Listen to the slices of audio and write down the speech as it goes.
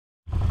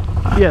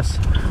Yes.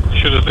 You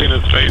should have seen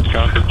his face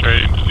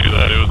concentrating to do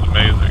that. It was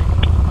amazing.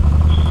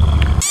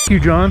 Thank you,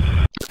 John. Do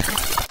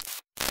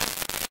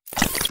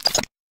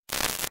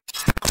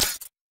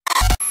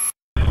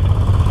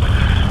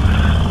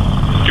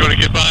you want to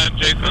get behind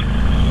Jason for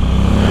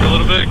a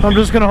little bit? I'm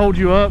just gonna hold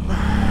you up.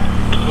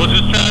 We'll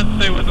just try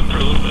and stay with him for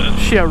a little bit.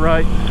 Yeah,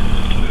 right.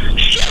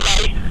 Yeah,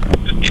 right.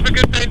 Just keep a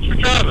good pace for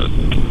Travis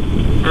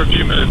for a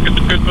few minutes. Get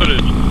some good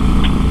footage.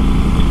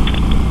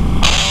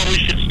 Oh, we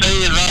should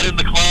stay right in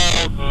the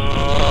clouds.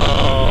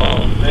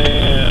 Oh,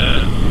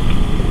 man.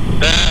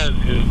 That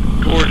is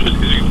gorgeous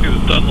because you can see the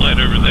sunlight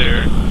over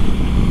there.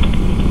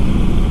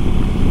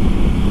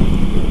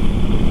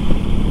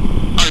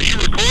 Are you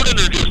recording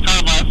or just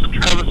time-lapsing,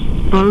 Travis?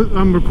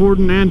 I'm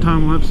recording and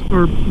time-lapse,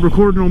 or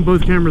recording on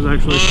both cameras,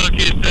 actually. Look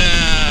at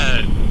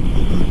that.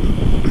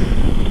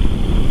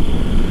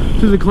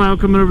 See the cloud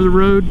coming over the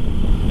road?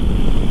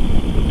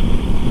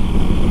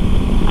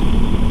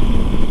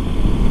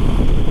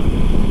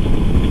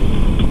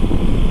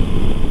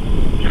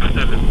 God,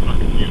 that is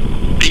fucking beautiful.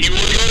 Do you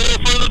want to go a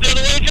little further the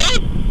other way, John?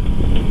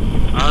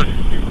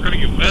 We're going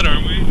to get wet,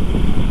 aren't we?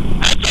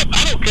 That's up. I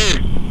don't care.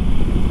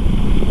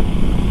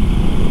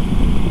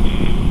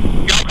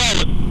 Y'all call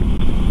it.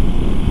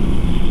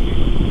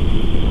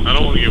 I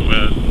don't want to get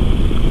wet.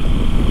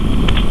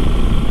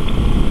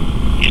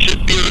 You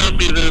shouldn't be around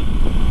me then.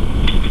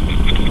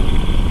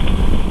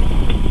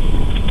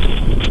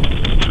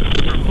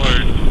 Different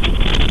part.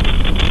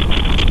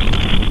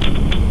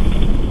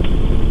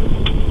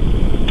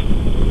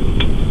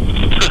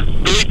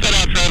 Delete that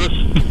out, Travis.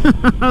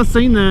 I've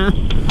seen that.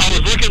 I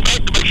was looking back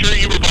to make sure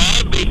you were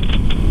behind me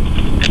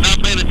and not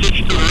paying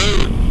attention to the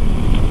road.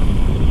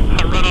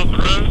 I run off the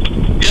road?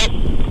 Yep.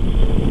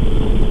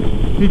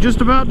 You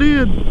just about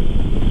did.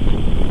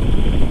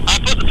 I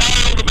put the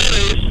tire on the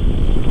mayonnaise.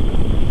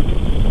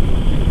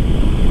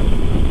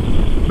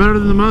 Better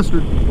than the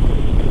mustard.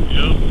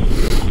 Yep.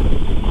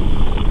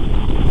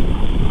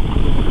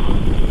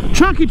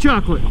 Chunky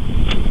chocolate.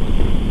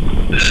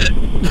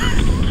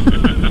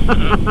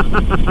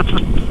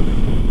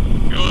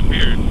 Go up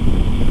here.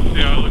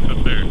 See how it looks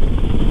up there.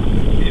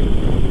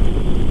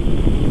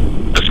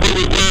 That's where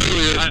we were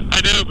earlier.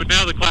 I know, but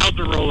now the clouds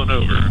are rolling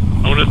over.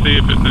 I want to see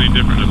if it's any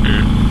different up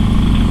here.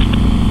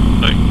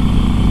 Like,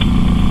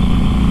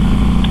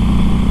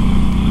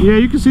 Yeah,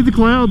 you can see the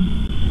cloud.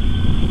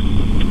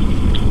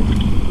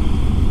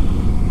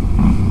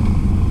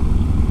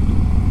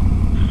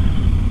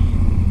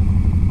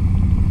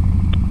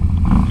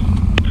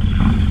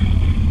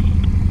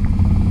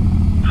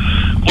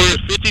 we're at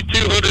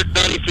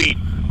 5,290 feet.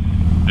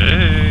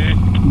 Hey.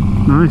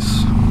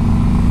 Nice.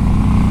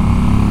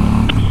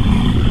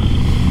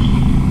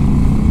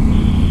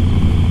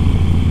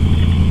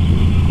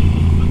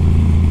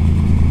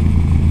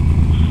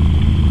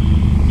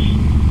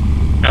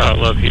 Oh, I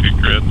love heated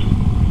grips.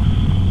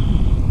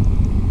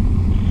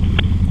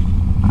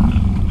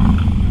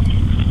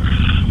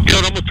 You know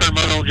what, I'm gonna turn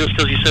mine on just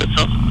because you said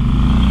something.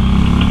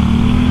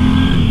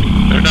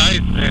 They're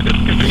nice, man. It's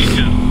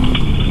convenient.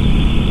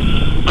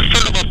 Let's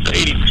turn them up to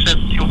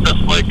 80%, see what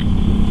that's like.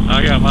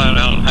 I got mine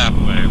out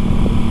halfway.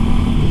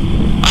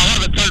 I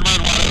haven't turned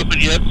mine wide open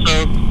yet,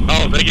 so...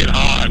 Oh, they get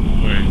hot,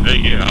 boy.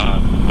 They get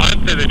hot.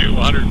 Mine say they do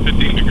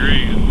 115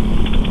 degrees.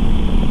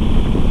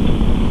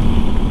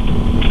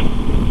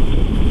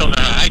 Don't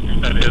know how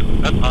accurate that is.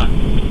 That's hot.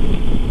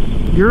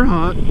 You're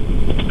hot.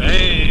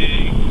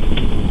 Hey,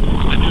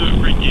 I do it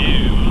for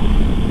you.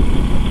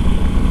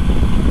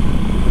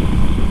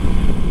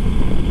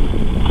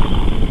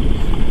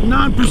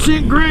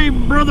 9% gray,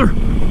 brother.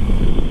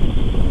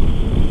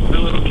 The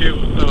little kid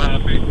was so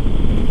happy.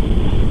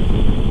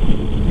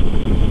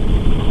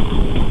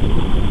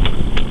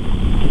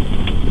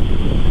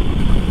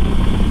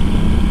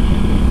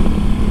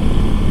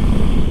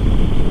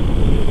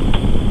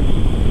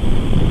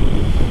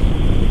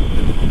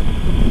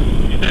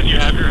 You said you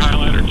have your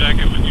highlighter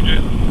jacket with you,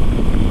 Jason?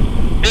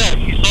 Yeah,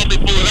 you saw me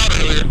pull it out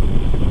earlier.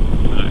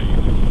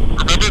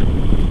 Remember?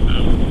 No.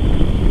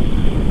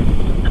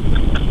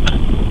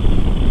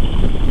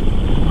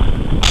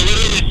 I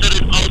literally said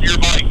it on your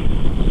mic.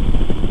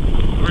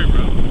 Sorry,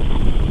 bro.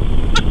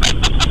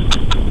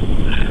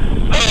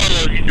 Oh, I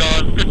love you,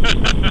 John.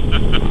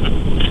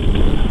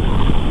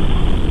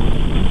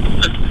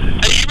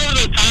 Hey, you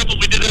remember the time when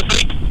we did that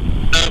thing?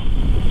 No.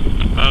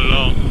 Not at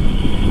all.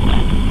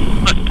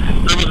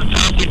 There was a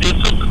time we did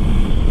something.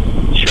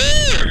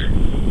 Sure.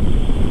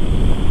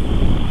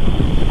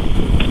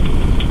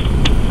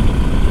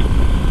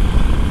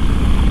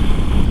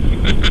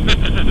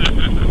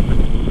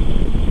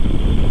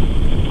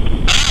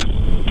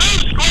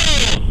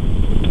 Squirrel!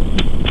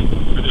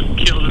 I just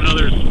killed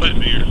another sweat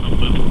bee or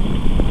something.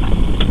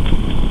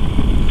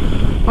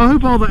 I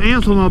hope all the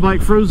ants on my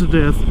bike froze to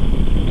death.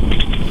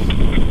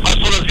 That's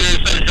what I was going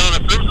to say, John.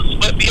 If there was a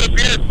sweat bee up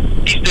here,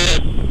 he's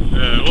dead.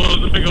 Yeah, well, it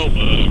was a big old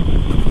bug.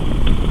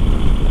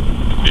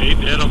 Yeah, he's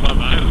dead on my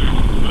visor.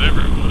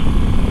 Whatever it was.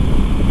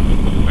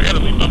 I got to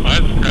leave my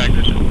visor cracked.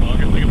 This shit's long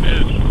as like a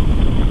bitch.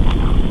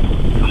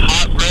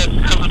 Hot breath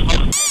coming,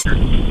 motherfucker.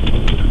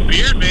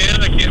 Beard,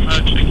 man. I can't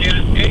much.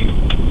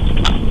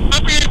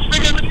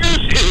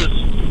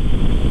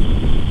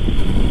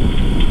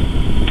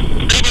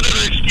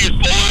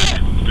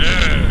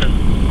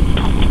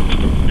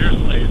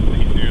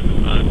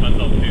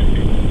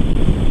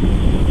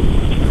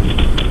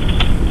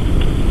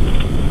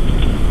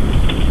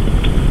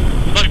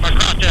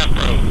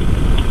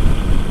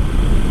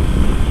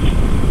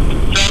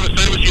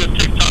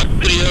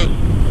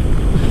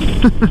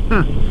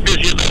 Here's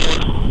you another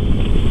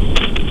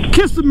one.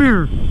 Kiss the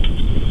mirror.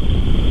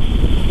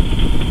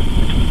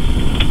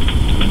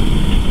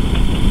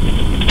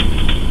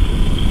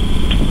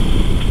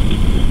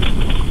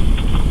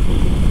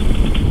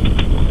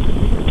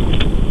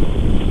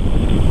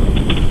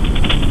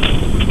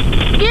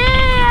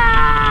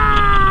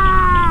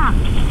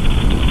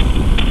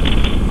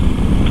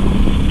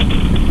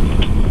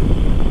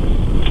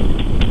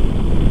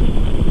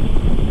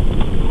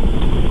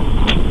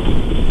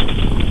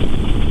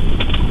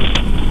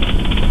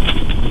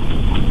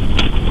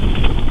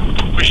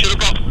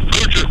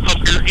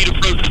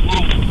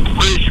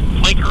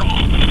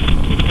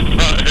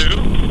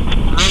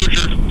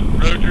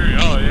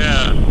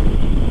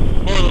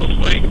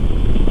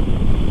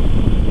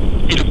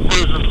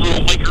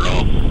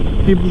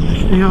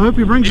 I hope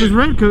he brings his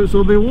red coat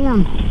so he'll be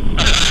warm. He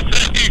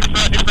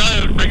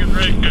probably would bring his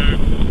red coat.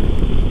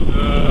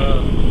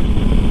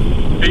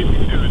 Beat me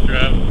to it,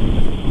 Travis.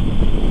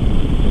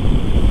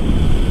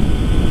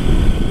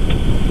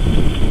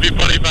 It'd be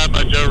funny if I had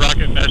my Joe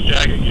Rocket mesh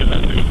jacket and give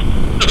that to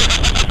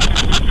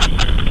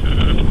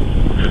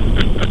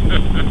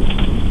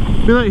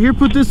him. Be like, here,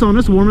 put this on.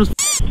 It's warm as f.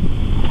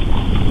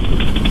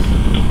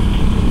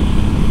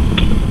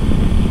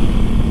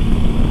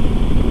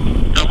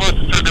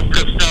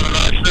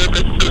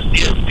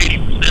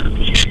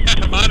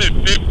 Mine at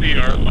 50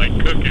 are like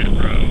cooking,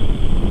 bro.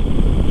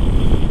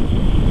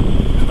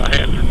 My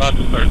hands are about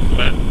to start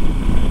sweating.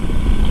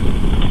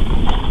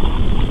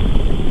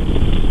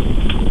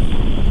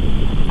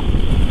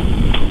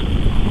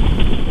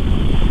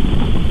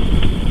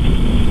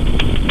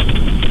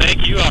 Thank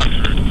you,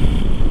 Oxford.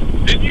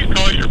 Didn't you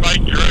call your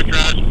bike Euro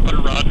Trash in front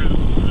of Rogers?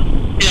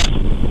 Yeah.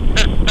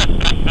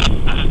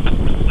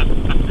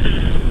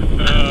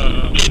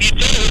 Can you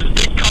tell his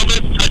big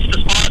comment touched the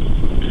spot?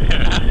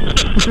 Yeah.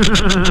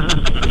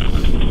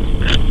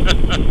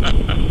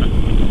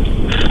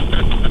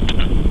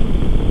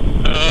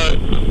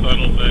 It's a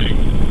subtle thing.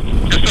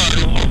 It's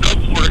already woke up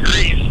 4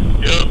 degrees.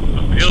 Yep, I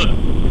feel it.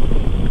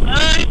 I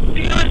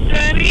feel it,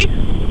 Daddy.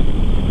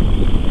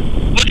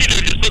 What you do?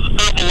 Just put the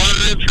thermal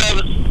liner in,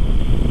 Travis?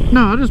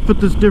 No, I just put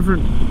this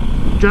different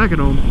jacket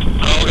on.